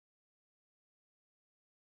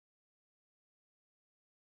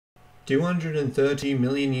230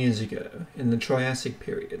 million years ago, in the Triassic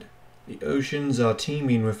period, the oceans are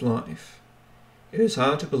teeming with life. It is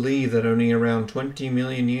hard to believe that only around 20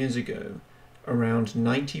 million years ago, around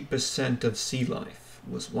 90% of sea life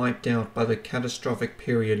was wiped out by the catastrophic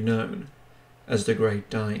period known as the Great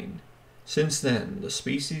Dying. Since then, the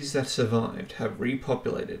species that survived have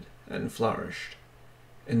repopulated and flourished.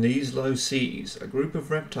 In these low seas, a group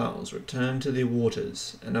of reptiles returned to the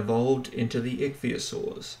waters and evolved into the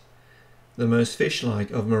ichthyosaurs, the most fish-like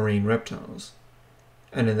of marine reptiles.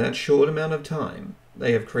 And in that short amount of time,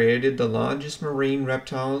 they have created the largest marine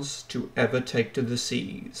reptiles to ever take to the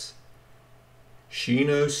seas.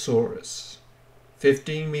 Shinosaurus.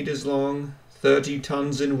 15 meters long, 30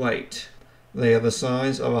 tons in weight. They are the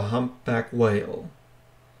size of a humpback whale.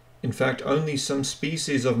 In fact, only some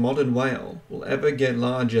species of modern whale will ever get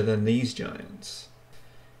larger than these giants.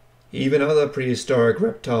 Even other prehistoric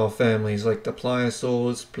reptile families like the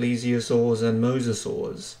pliosaurs, plesiosaurs, and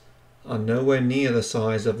mosasaurs are nowhere near the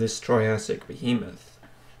size of this Triassic behemoth.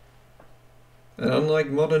 And unlike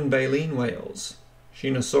modern baleen whales,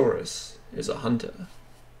 Shinosaurus is a hunter.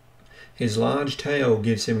 His large tail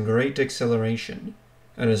gives him great acceleration,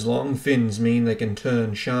 and his long fins mean they can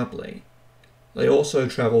turn sharply. They also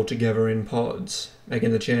travel together in pods,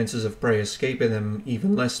 making the chances of prey escaping them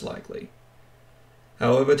even less likely.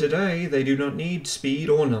 However, today they do not need speed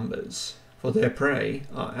or numbers, for their prey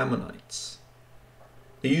are ammonites.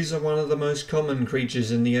 These are one of the most common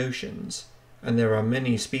creatures in the oceans, and there are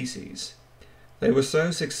many species. They were so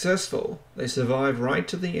successful, they survived right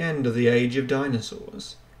to the end of the age of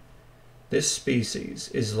dinosaurs. This species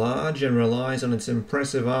is large and relies on its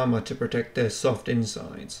impressive armor to protect their soft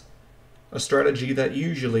insides, a strategy that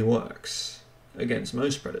usually works against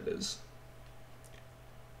most predators.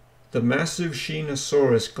 The massive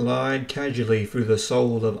Shinosaurus glide casually through the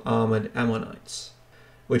soul of armored ammonites,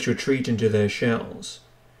 which retreat into their shells.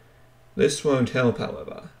 This won't help,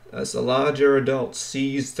 however, as the larger adults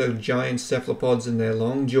seize the giant cephalopods in their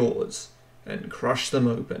long jaws and crush them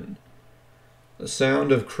open. The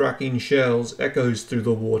sound of cracking shells echoes through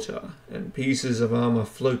the water, and pieces of armor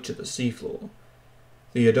float to the seafloor.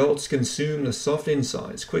 The adults consume the soft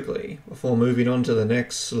insides quickly before moving on to the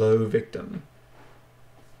next slow victim.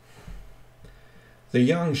 The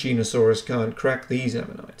young Shinosaurus can't crack these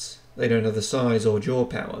ammonites. They don't have the size or jaw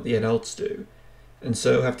power the adults do, and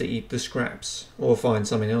so have to eat the scraps, or find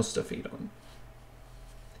something else to feed on.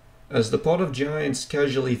 As the pod of giants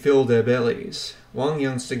casually fill their bellies, one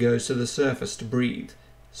youngster goes to the surface to breathe,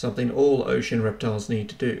 something all ocean reptiles need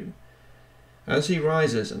to do. As he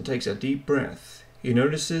rises and takes a deep breath, he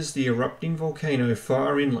notices the erupting volcano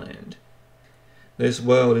far inland. This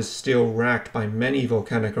world is still racked by many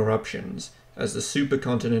volcanic eruptions, as the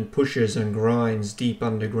supercontinent pushes and grinds deep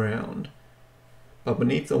underground. But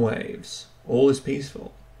beneath the waves, all is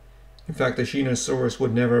peaceful. In fact, the Shinosaurus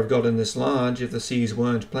would never have gotten this large if the seas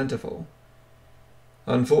weren't plentiful.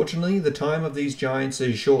 Unfortunately, the time of these giants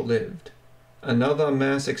is short-lived. Another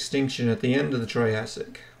mass extinction at the end of the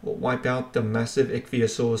Triassic will wipe out the massive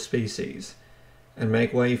ichthyosaur species and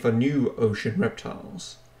make way for new ocean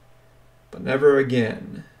reptiles. But never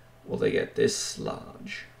again will they get this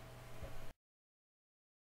large.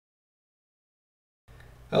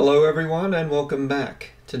 Hello everyone and welcome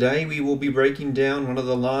back. Today we will be breaking down one of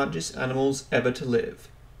the largest animals ever to live,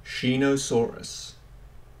 Shinosaurus.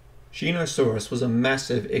 Shinosaurus was a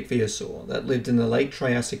massive ichthyosaur that lived in the late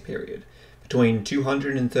Triassic period, between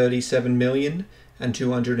 237 million and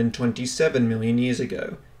 227 million years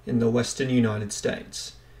ago in the western United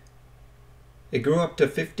States. It grew up to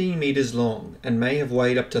 15 meters long and may have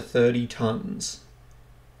weighed up to 30 tons.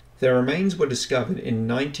 Their remains were discovered in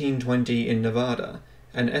 1920 in Nevada,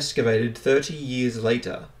 and excavated 30 years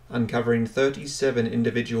later, uncovering 37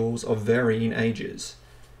 individuals of varying ages.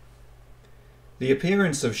 The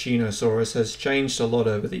appearance of Shinosaurus has changed a lot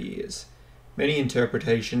over the years. Many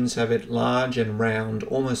interpretations have it large and round,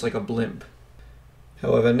 almost like a blimp.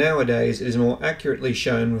 However, nowadays it is more accurately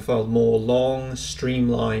shown with a more long,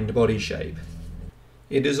 streamlined body shape.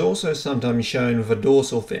 It is also sometimes shown with a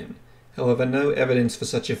dorsal fin, however no evidence for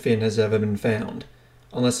such a fin has ever been found,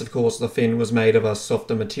 unless of course the fin was made of a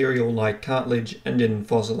softer material like cartilage and didn't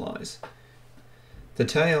fossilize. The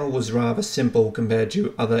tail was rather simple compared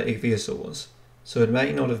to other ichthyosaurs, so it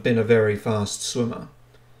may not have been a very fast swimmer.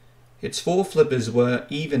 Its foreflippers were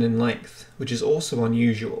even in length, which is also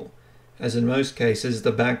unusual, as in most cases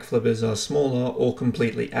the back flippers are smaller or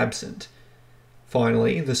completely absent.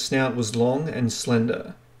 Finally, the snout was long and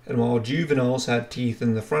slender, and while juveniles had teeth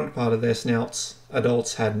in the front part of their snouts,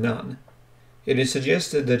 adults had none. It is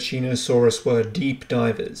suggested that Shinosaurus were deep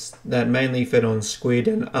divers that mainly fed on squid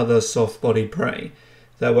and other soft-bodied prey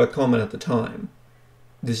that were common at the time.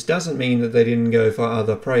 This doesn't mean that they didn't go for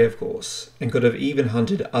other prey, of course, and could have even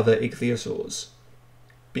hunted other ichthyosaurs.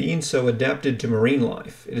 Being so adapted to marine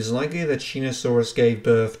life, it is likely that Shinosaurus gave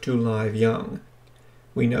birth to live young.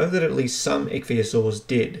 We know that at least some ichthyosaurs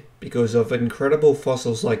did, because of incredible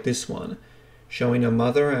fossils like this one, showing a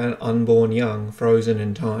mother and unborn young frozen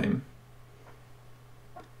in time.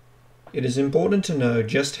 It is important to know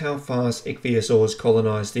just how fast ichthyosaurs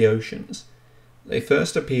colonized the oceans. They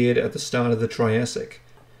first appeared at the start of the Triassic,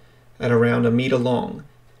 at around a meter long,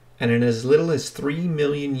 and in as little as 3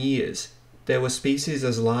 million years, there were species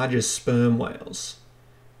as large as sperm whales.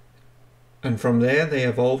 And from there they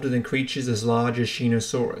evolved into creatures as large as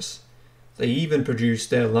Shinosaurus. They even produced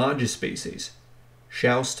their largest species,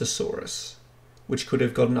 Shoustosaurus, which could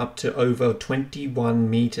have gotten up to over 21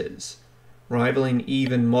 meters, rivaling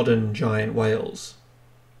even modern giant whales.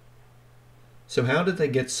 So how did they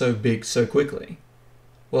get so big so quickly?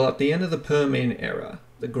 Well, at the end of the Permian era,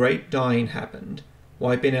 the Great Dying happened,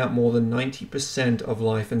 wiping out more than 90% of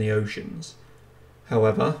life in the oceans.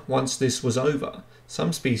 However, once this was over,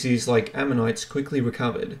 some species like ammonites quickly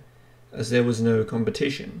recovered, as there was no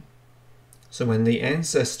competition. So when the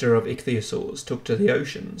ancestor of ichthyosaurs took to the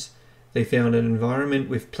oceans, they found an environment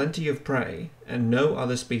with plenty of prey and no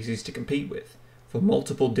other species to compete with for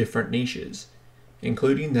multiple different niches,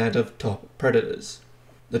 including that of top predators.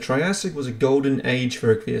 The Triassic was a golden age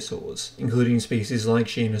for ichthyosaurs, including species like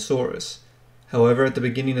Shinosaurus. However, at the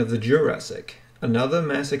beginning of the Jurassic, another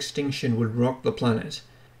mass extinction would rock the planet,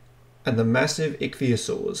 and the massive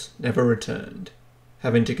ichthyosaurs never returned,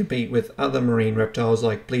 having to compete with other marine reptiles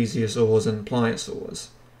like plesiosaurs and pliosaurs.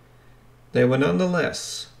 They were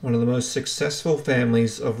nonetheless one of the most successful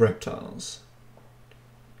families of reptiles.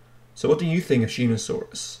 So what do you think of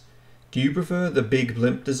Shinosaurus? Do you prefer the big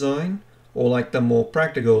blimp design, or like the more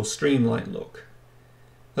practical, streamlined look?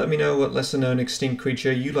 Let me know what lesser known extinct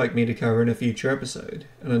creature you'd like me to cover in a future episode,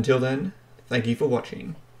 and until then, thank you for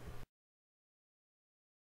watching.